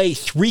to play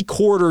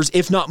 3/4,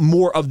 if not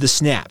more, of the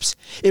snaps.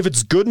 If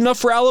it's good enough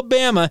for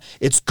Alabama,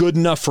 it's good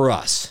enough for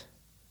us.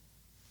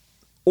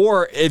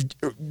 Or,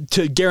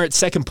 to Garrett's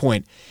second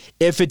point,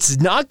 if it's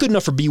not good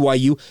enough for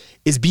BYU,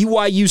 is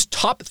BYU's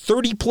top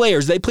 30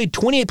 players, they played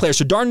 28 players,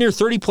 so darn near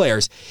 30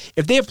 players.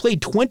 If they have played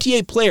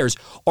 28 players,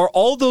 are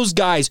all those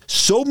guys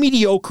so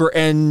mediocre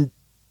and,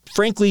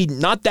 frankly,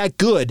 not that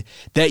good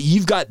that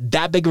you've got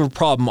that big of a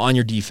problem on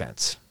your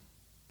defense?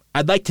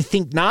 I'd like to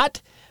think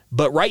not,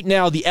 but right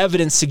now the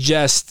evidence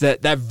suggests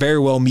that very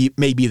well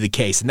may be the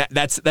case, and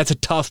that's a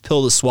tough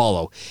pill to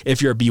swallow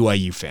if you're a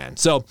BYU fan.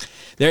 So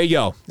there you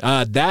go.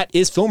 That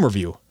is film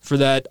review for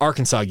that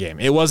Arkansas game.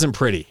 It wasn't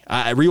pretty.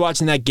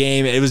 Rewatching that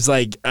game, it was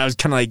like, I was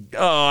kind of like,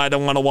 oh, I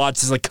don't want to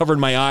watch this, like covering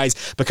my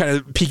eyes, but kind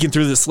of peeking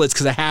through the slits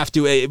because I have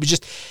to.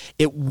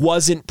 It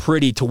wasn't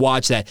pretty to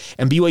watch that.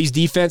 And BYU's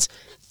defense,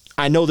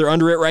 I know they're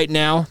under it right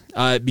now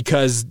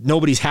because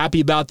nobody's happy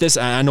about this.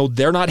 I know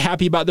they're not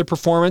happy about their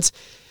performance,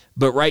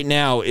 but right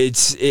now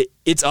it's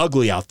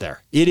ugly out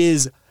there. It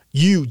is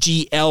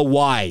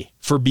UGLY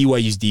for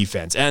BYU's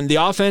defense. And the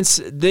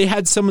offense, they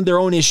had some of their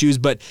own issues,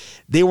 but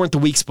they weren't the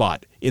weak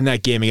spot in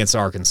that game against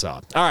Arkansas.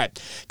 All right,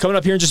 coming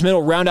up here in just a minute,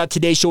 we'll round out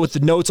today's show with the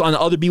notes on the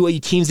other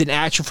BYU teams in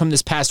action from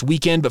this past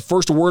weekend. But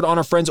first, a word on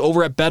our friends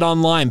over at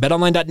BetOnline.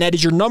 BetOnline.net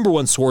is your number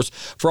one source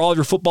for all of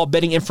your football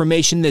betting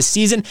information this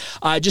season.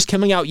 Just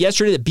coming out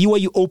yesterday that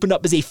BYU opened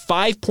up as a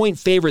 5-point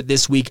favorite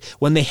this week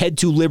when they head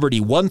to Liberty.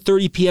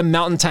 1:30 p.m.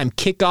 Mountain Time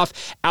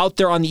kickoff out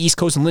there on the East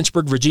Coast in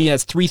Lynchburg, Virginia.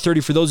 That's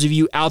 3:30 for those of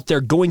you out there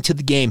going to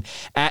the game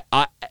at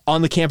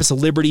on the campus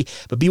of Liberty,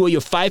 but BYU a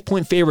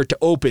 5-point favorite to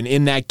open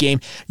in that game.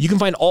 You can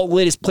find all the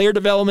latest player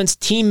developments,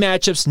 team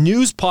matchups,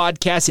 news,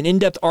 podcasts, and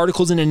in-depth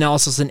articles and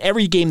analysis in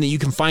every game that you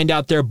can find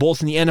out there,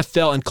 both in the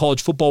NFL and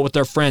college football with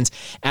our friends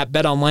at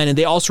BetOnline, and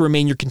they also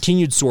remain your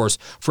continued source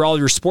for all of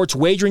your sports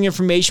wagering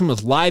information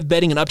with live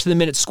betting and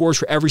up-to-the-minute scores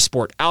for every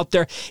sport out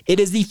there. It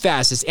is the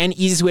fastest and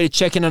easiest way to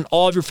check in on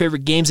all of your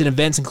favorite games and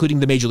events, including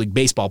the Major League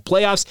Baseball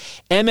playoffs,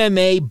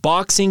 MMA,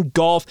 boxing,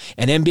 golf,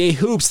 and NBA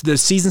hoops. The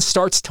season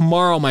starts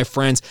tomorrow, my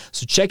friends,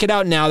 so check it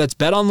out now. That's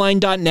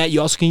betonline.net.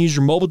 You also can use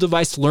your mobile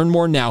device to learn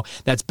more now.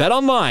 That's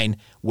BetOnline,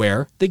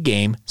 where the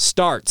game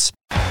starts.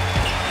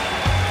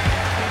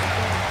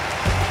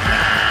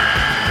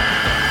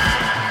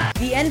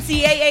 The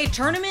NCAA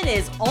tournament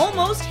is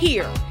almost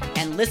here,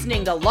 and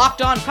listening to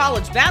Locked On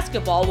College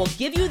Basketball will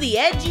give you the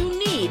edge you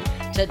need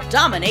to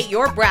dominate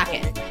your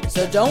bracket.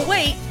 So don't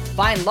wait.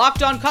 Find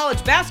Locked On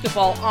College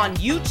Basketball on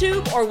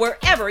YouTube or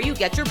wherever you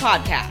get your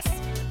podcasts.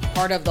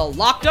 Part of the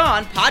Locked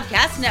On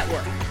Podcast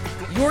Network.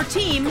 Your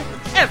team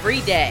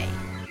every day.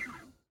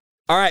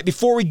 All right,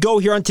 before we go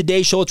here on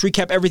today's show, let's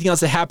recap everything else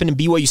that happened in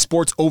BYU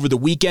sports over the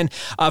weekend.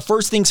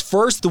 First things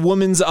first, the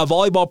women's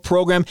volleyball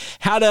program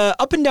had a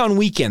up-and-down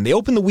weekend. They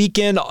opened the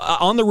weekend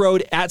on the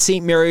road at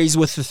St. Mary's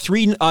with a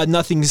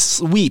 3-0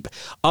 sweep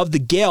of the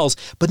Gales,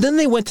 but then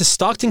they went to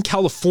Stockton,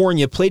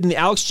 California, played in the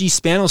Alex G.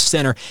 Spanos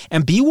Center,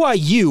 and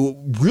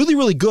BYU, really,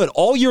 really good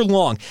all year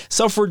long,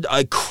 suffered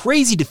a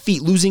crazy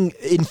defeat, losing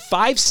in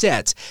 5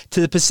 sets to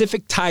the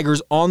Pacific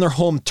Tigers on their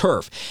home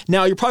turf.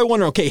 Now, you're probably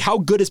wondering, okay, how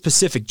good is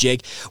Pacific,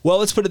 Jake?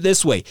 Well, let's put it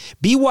this way.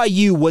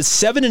 BYU was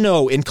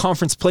 7-0 in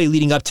conference play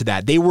leading up to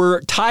that. They were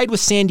tied with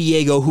San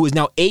Diego, who is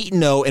now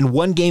 8-0 and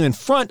one game in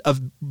front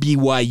of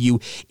BYU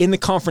in the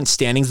conference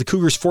standings. The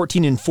Cougars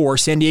 14-4,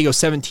 San Diego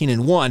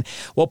 17-1.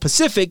 While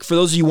Pacific, for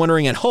those of you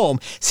wondering at home,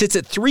 sits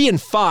at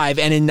 3-5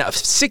 and in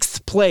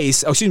 6th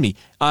place.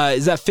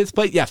 Is that 5th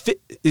place? Yeah,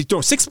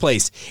 6th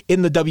place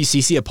in the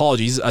WCC.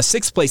 Apologies,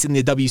 6th place in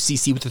the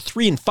WCC with a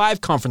 3-5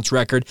 conference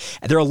record.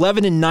 And they're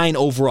 11-9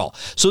 overall.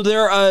 So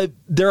they're a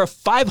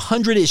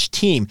 500-ish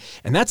team,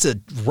 and that's a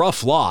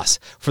rough loss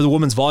for the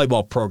women's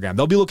volleyball program.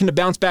 They'll be looking to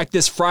bounce back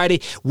this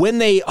Friday when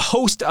they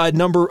host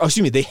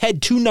they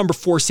head to number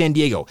 4 San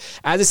Diego.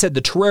 As I said,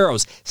 the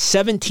Toreros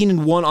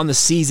 17-1 on the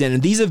season,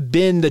 and these have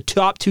been the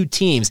top 2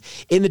 teams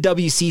in the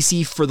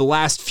WCC for the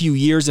last few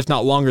years, if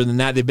not longer than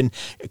that. They've been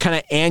kind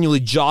of annually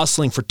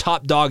jostling for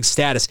top dog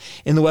status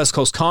in the West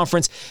Coast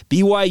Conference.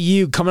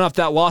 BYU, coming off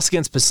that loss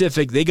against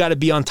Pacific, they got to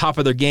be on top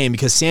of their game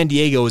because San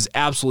Diego is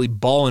absolutely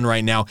balling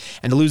right now,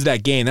 and to lose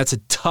that game, that's a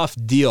tough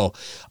deal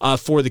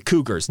for the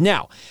Cougars.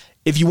 Now,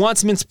 if you want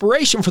some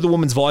inspiration for the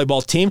women's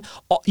volleyball team,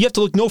 you have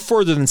to look no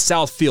further than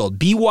Southfield.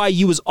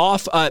 BYU was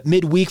off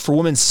midweek for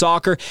women's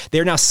soccer. They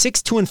are now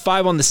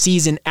 6-2-5 on the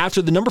season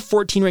after the number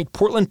 14 ranked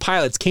Portland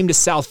Pilots came to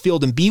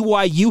Southfield, and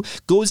BYU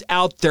goes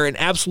out there and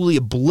absolutely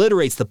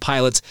obliterates the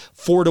Pilots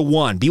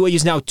 4-1. BYU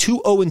is now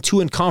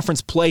 2-0-2 in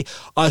conference play,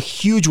 a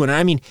huge win.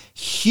 I mean,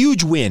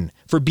 huge win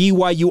for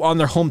BYU on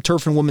their home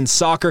turf in women's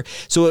soccer.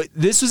 So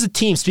this was a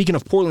team, speaking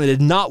of Portland, that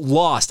had not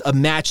lost a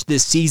match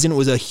this season. It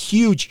was a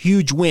huge,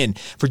 huge win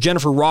for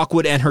Jennifer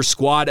Rockwood and her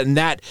squad, and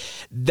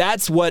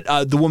that's what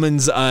the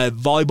women's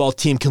volleyball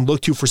team can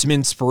look to for some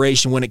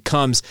inspiration when it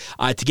comes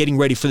to getting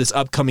ready for this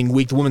upcoming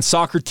week. The women's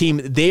soccer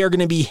team, they are going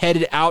to be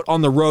headed out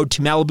on the road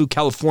to Malibu,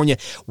 California,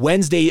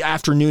 Wednesday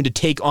afternoon to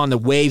take on the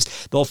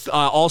Waves. They'll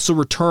also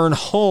return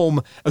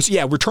home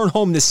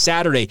this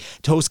Saturday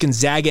to host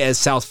Gonzaga at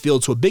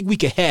Southfield. So a big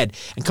week ahead.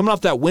 And coming off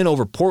that win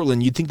over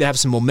Portland, you'd think they have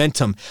some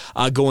momentum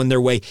going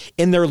their way.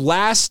 In their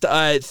last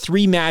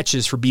 3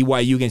 matches for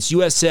BYU against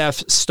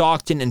USF,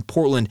 Stockton, and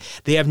Portland,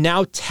 they have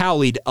now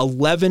tallied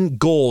 11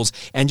 goals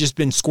and just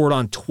been scored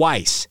on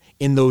twice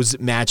in those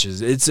matches.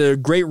 It's a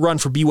great run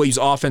for BYU's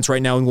offense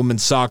right now in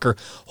women's soccer.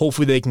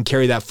 Hopefully they can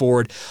carry that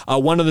forward.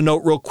 One other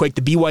note real quick,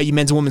 the BYU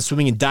men's and women's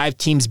swimming and dive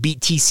teams beat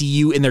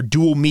TCU in their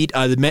dual meet.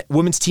 The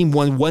women's team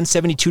won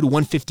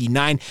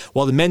 172-159,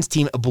 while the men's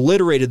team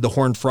obliterated the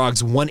Horned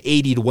Frogs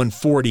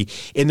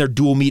 180-140 in their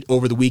dual meet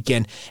over the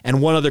weekend.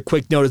 And one other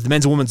quick note is the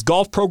men's and women's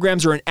golf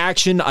programs are in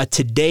action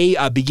today,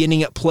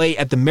 beginning at play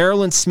at the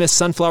Maryland Smith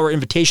Sunflower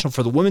Invitational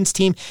for the women's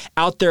team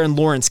out there in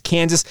Lawrence,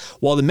 Kansas,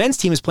 while the men's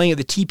team is playing at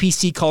the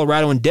TPC Colorado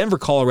in Denver,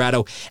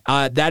 Colorado.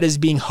 That is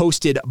being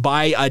hosted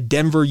by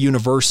Denver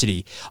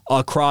University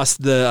across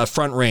the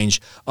Front Range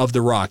of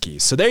the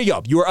Rockies. So there you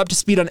go. You are up to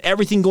speed on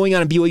everything going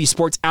on in BYU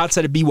sports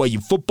outside of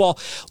BYU football.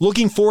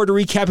 Looking forward to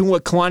recapping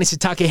what Kalani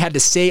Sitake had to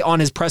say on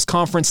his press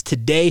conference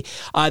today,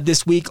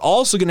 this week.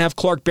 Also going to have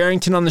Clark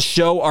Barrington on the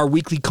show, our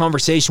weekly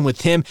conversation with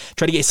him,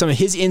 try to get some of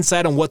his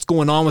insight on what's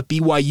going on with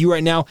BYU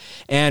right now,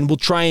 and we'll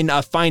try and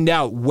find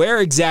out where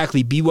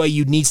exactly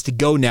BYU needs to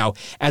go now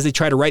as they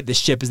try to right the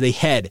ship as they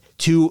head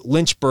to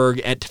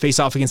Lynchburg to face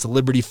off against the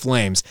Liberty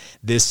Flames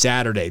this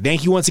Saturday.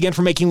 Thank you once again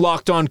for making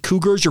Locked On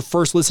Cougars your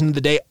first listen of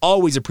the day.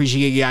 Always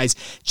appreciate you guys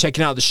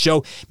checking out the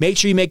show. Make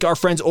sure you make our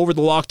friends over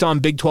the Locked On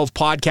Big 12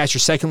 podcast your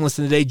second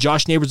listen of the day.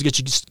 Josh Neighbors will get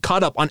you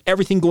caught up on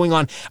everything going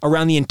on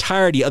around the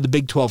entirety of the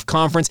Big 12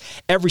 Conference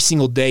every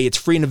single day. It's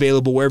free and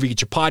available wherever you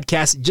get your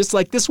podcasts, just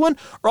like this one,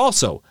 or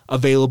also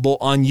available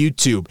on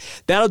YouTube.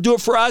 That'll do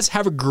it for us.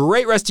 Have a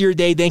great rest of your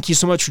day. Thank you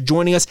so much for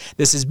joining us.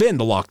 This has been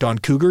the Locked On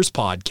Cougars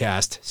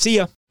podcast. See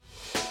ya.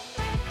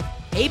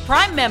 Hey,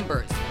 Prime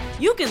members,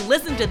 you can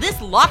listen to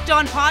this Locked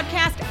On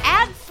podcast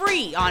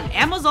ad-free on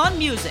Amazon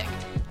Music.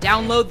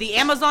 Download the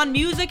Amazon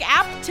Music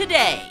app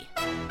today.